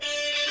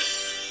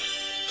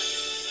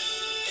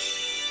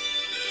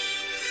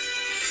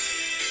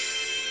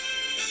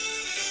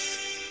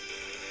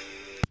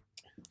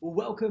Well,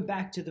 welcome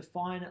back to the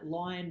Fine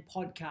Lion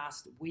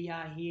Podcast. We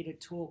are here to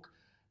talk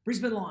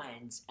Brisbane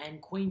Lions and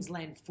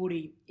Queensland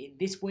footy in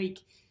this week.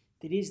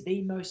 That is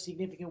the most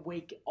significant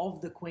week of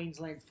the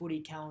Queensland footy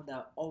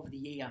calendar of the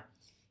year.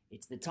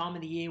 It's the time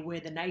of the year where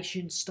the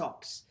nation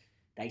stops.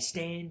 They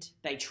stand,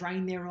 they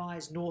train their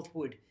eyes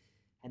northward,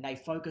 and they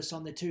focus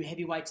on the two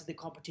heavyweights of the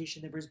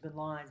competition, the Brisbane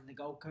Lions and the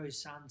Gold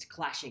Coast Suns,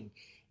 clashing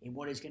in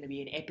what is going to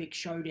be an epic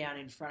showdown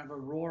in front of a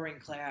roaring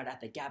crowd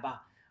at the Gabba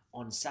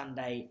on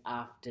Sunday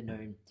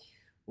afternoon.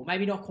 Well,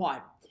 maybe not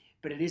quite,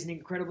 but it is an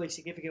incredibly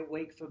significant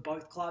week for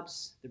both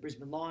clubs, the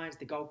Brisbane Lions,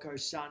 the Gold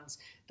Coast Suns.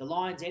 The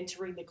Lions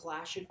entering the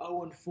clash at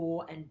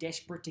 0-4 and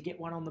desperate to get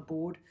one on the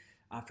board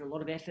after a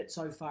lot of effort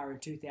so far in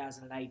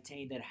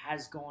 2018 that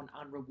has gone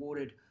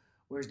unrewarded,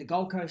 whereas the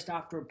Gold Coast,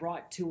 after a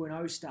bright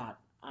 2-0 start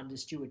under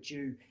Stuart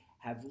Dew,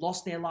 have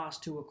lost their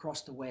last two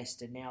across the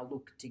West and now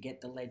look to get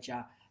the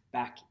ledger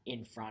back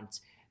in front.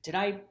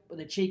 Today,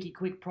 with a cheeky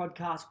quick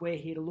podcast, we're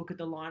here to look at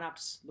the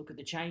lineups, look at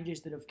the changes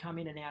that have come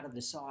in and out of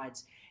the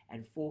sides,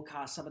 and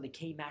forecast some of the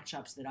key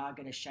matchups that are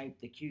going to shape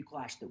the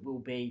QClash that will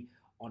be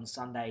on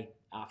Sunday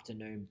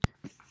afternoon.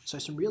 So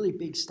some really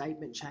big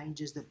statement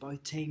changes that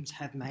both teams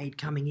have made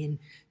coming in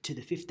to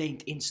the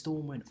 15th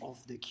instalment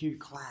of the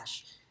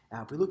QClash.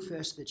 If we look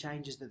first at the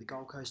changes that the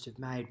Gold Coast have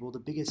made, well, the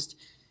biggest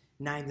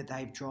name that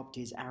they've dropped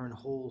is Aaron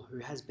Hall, who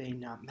has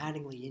been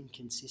maddeningly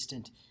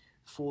inconsistent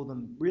for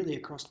them really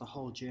across the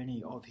whole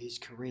journey of his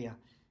career.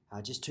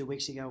 Just 2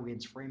 weeks ago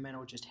against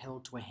Fremantle, just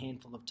held to a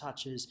handful of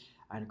touches,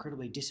 an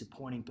incredibly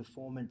disappointing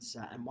performance,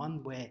 and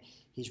one where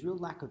his real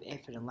lack of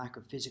effort and lack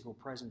of physical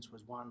presence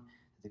was one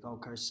that the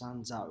Gold Coast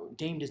Suns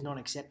deemed as not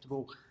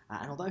acceptable.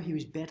 And although he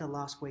was better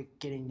last week,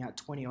 getting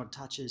 20-odd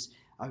touches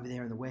over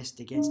there in the West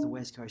against the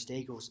West Coast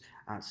Eagles,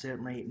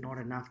 certainly not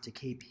enough to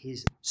keep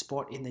his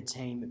spot in the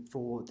team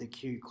for the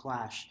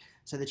QClash.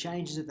 So the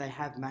changes that they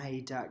have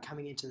made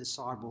coming into the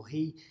side, well,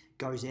 he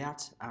goes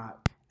out,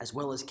 as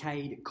well as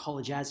Cade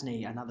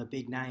College-Asney, another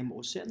big name,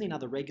 or certainly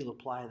another regular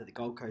player that the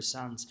Gold Coast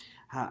Suns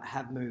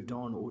have moved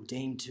on or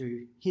deemed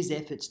to his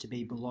efforts to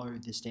be below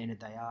the standard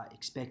they are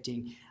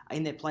expecting.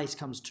 In their place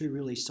comes two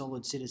really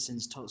solid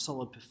citizens,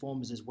 solid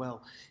performers as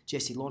well.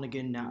 Jesse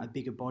Lonergan, a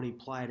bigger body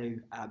player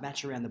to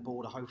match around the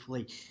ball to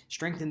hopefully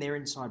strengthen their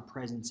inside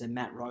presence, and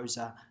Matt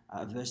Rosa,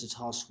 a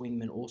versatile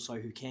swingman also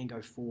who can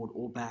go forward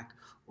or back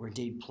or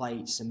indeed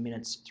play some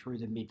minutes through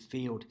the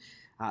midfield.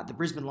 The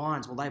Brisbane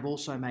Lions, well, they've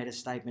also made a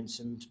statement,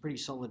 some pretty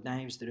solid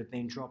names that have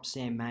been dropped.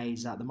 Sam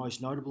Mays, the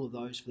most notable of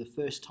those for the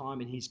first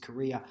time in his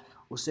career,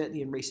 or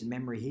certainly in recent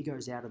memory, he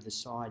goes out of the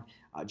side.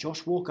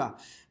 Josh Walker,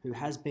 who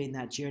has been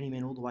that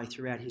journeyman all the way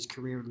throughout his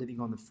career,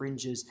 living on the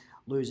fringes,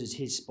 loses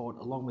his spot,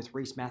 along with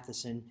Reece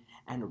Matheson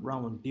and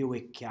Rowan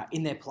Buick.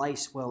 In their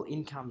place, well,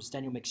 in comes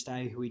Daniel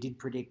McStay, who we did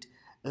predict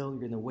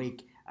earlier in the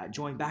week,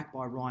 joined back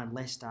by Ryan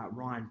Lester,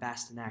 Ryan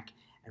Bastanak,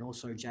 and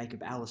also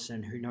Jacob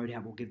Allison, who no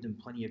doubt will give them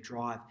plenty of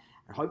drive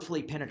and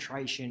hopefully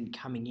penetration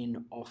coming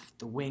in off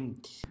the wing.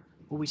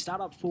 Well, we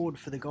start up forward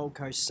for the Gold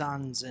Coast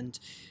Suns, and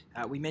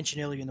we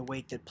mentioned earlier in the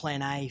week that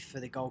plan A for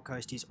the Gold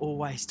Coast is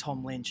always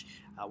Tom Lynch.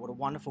 What a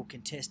wonderful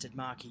contested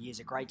mark he is,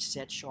 a great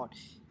set shot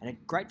and a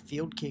great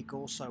field kick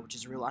also, which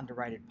is a real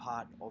underrated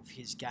part of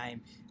his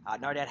game.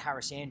 No doubt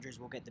Harris Andrews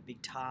will get the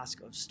big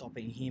task of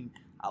stopping him.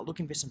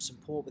 Looking for some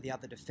support with the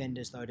other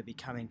defenders, though, to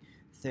becoming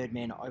third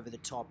man over the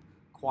top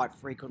quite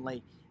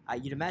frequently.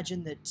 You'd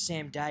imagine that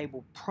Sam Day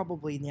will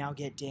probably now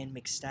get Dan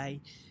McStay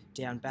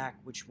down back,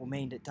 which will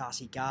mean that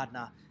Darcy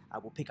Gardner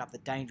will pick up the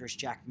dangerous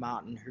Jack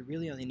Martin, who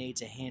really only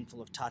needs a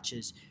handful of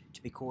touches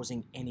to be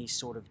causing any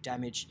sort of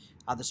damage.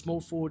 The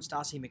small forwards,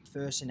 Darcy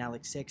McPherson,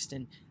 Alex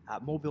Sexton,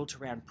 more built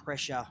around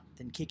pressure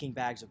than kicking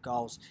bags of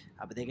goals,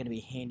 but they're going to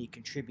be handy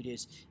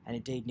contributors. And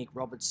indeed, Nick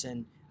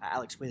Robertson,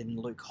 Alex Witherden,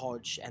 Luke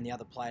Hodge, and the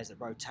other players that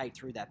rotate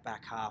through that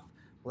back half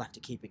will have to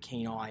keep a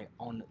keen eye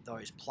on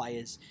those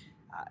players.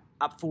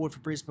 Up forward for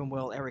Brisbane,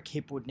 well, Eric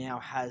Hipwood now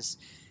has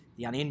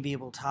the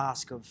unenviable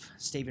task of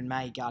Stephen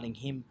May guarding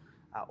him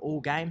all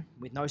game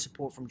with no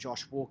support from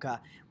Josh Walker.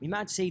 We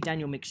might see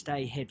Daniel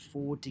McStay head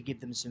forward to give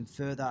them some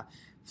further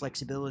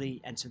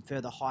flexibility and some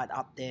further height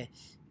up there,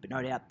 but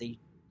no doubt the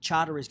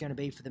charter is going to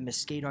be for the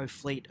Mosquito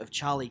fleet of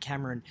Charlie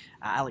Cameron,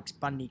 Alex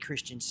Bundy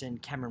Christensen,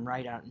 Cameron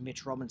Rader and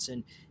Mitch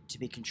Robinson to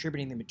be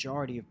contributing the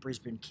majority of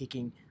Brisbane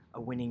kicking a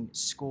winning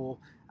score.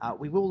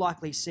 We will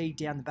likely see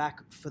down the back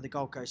for the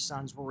Gold Coast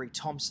Suns, Rory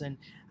Thompson,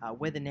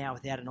 whether now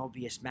without an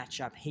obvious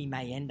matchup, he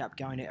may end up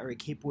going to Eric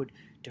Hipwood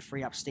to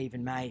free up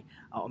Stephen May,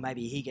 or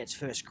maybe he gets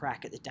first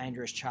crack at the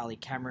dangerous Charlie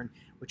Cameron,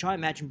 which I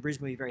imagine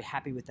Brisbane will be very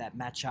happy with that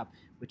matchup,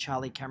 with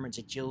Charlie Cameron's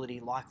agility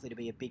likely to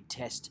be a big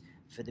test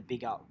for the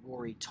bigger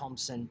Rory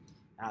Thompson.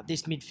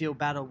 This midfield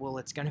battle, well,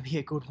 it's going to be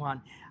a good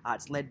one.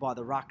 It's led by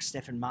the rucks,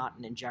 Stephen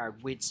Martin and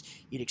Jared Witts.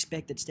 You'd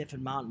expect that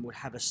Stephen Martin would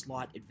have a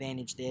slight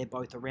advantage there,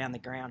 both around the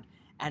ground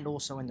and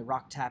also in the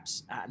ruck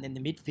taps. And then the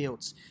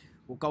midfields,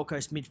 Well, Gold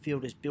Coast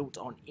midfield is built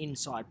on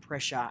inside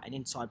pressure and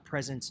inside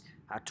presence.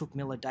 Took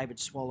Miller, David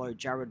Swallow,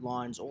 Jared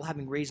Lyons, all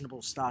having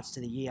reasonable starts to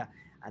the year.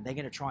 They're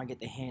going to try and get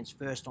their hands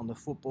first on the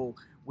football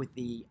with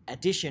the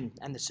addition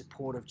and the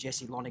support of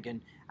Jesse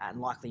Lonergan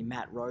and likely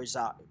Matt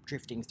Rosa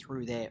drifting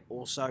through there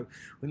also.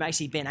 We may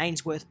see Ben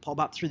Ainsworth pop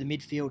up through the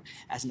midfield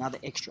as another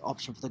extra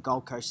option for the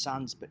Gold Coast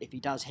Suns, but if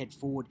he does head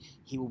forward,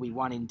 he will be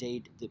one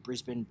indeed that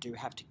Brisbane do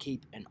have to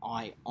keep an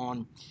eye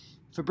on.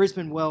 For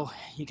Brisbane, well,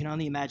 you can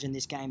only imagine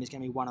this game is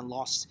going to be won and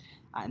lost,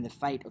 and the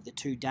fate of the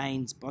two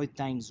Danes, both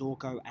Dane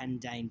Zorko and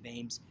Dane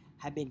Beams,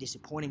 have been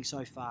disappointing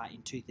so far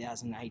in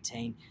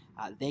 2018.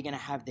 They're going to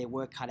have their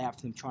work cut out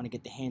for them trying to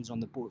get their hands on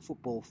the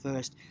football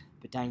first,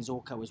 but Dane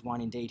Zorko is one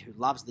indeed who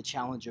loves the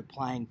challenge of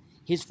playing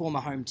his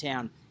former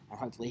hometown, and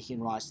hopefully he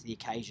can rise to the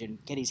occasion,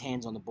 get his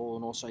hands on the ball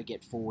and also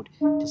get forward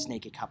to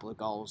sneak a couple of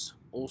goals.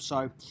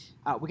 Also,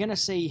 we're going to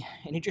see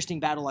an interesting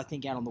battle, I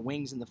think, out on the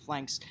wings and the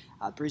flanks.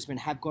 Brisbane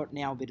have got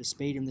now a bit of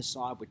speed in the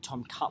side with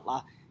Tom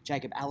Cutler,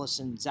 Jacob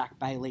Allison, Zach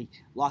Bailey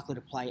likely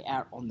to play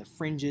out on the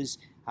fringes.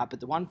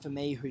 But the one for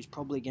me who's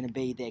probably going to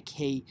be their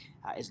key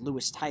is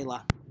Lewis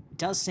Taylor. It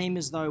does seem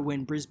as though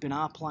when Brisbane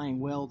are playing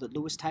well that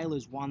Lewis Taylor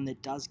is one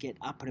that does get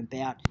up and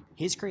about.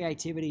 His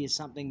creativity is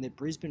something that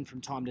Brisbane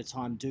from time to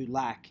time do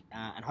lack,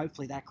 and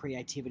hopefully that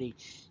creativity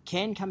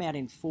can come out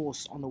in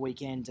force on the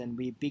weekend and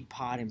be a big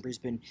part in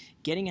Brisbane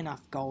getting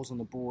enough goals on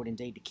the board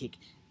indeed to kick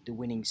the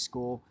winning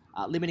score.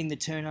 Limiting the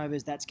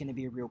turnovers, that's going to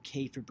be a real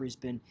key for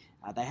Brisbane.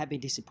 They have been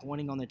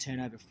disappointing on the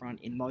turnover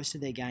front in most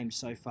of their games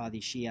so far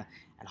this year,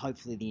 and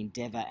hopefully the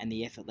endeavour and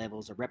the effort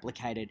levels are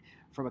replicated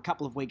from a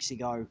couple of weeks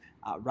ago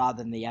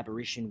rather than the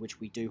aberration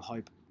which we do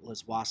hope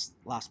was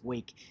last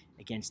week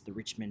against the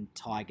Richmond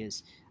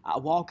Tigers. A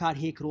wildcard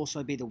here could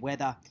also be the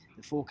weather.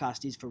 The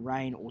forecast is for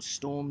rain or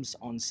storms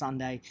on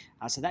Sunday,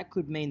 so that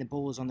could mean the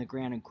ball is on the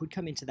ground and could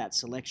come into that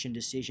selection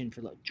decision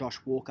for Josh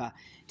Walker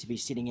to be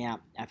sitting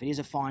out. If it is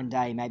a fine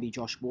day, maybe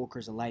Josh Walker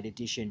is a late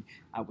addition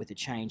with a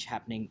change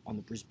happening on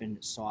the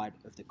Brisbane side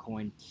of the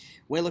coin.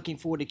 We're looking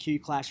forward to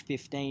QClash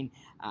 15,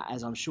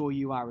 as I'm sure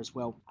you are as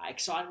well.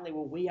 Excitingly,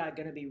 well, we are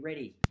going to be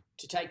ready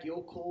to take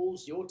your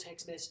calls, your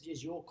text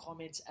messages, your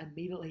comments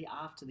immediately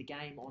after the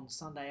game on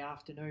Sunday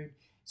afternoon.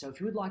 So if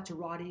you would like to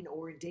write in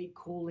or indeed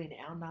call in,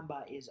 our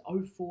number is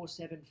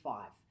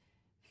 0475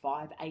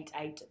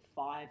 588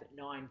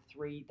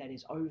 593. That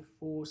is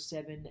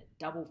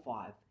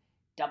 04755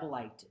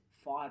 88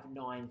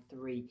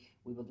 593.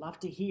 We would love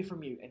to hear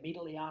from you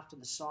immediately after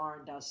the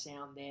siren does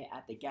sound there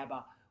at the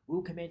Gabba.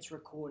 We'll commence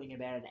recording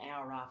about an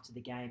hour after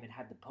the game and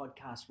have the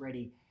podcast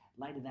ready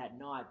later that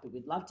night, but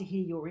we'd love to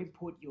hear your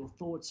input, your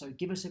thoughts, so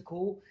give us a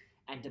call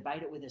and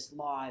debate it with us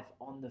live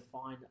on the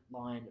Fine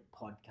Lion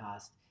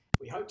podcast.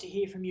 We hope to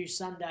hear from you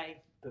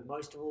Sunday, but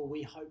most of all,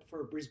 we hope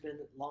for a Brisbane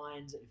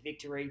Lions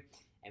victory,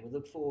 and we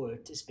look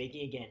forward to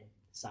speaking again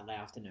Sunday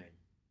afternoon.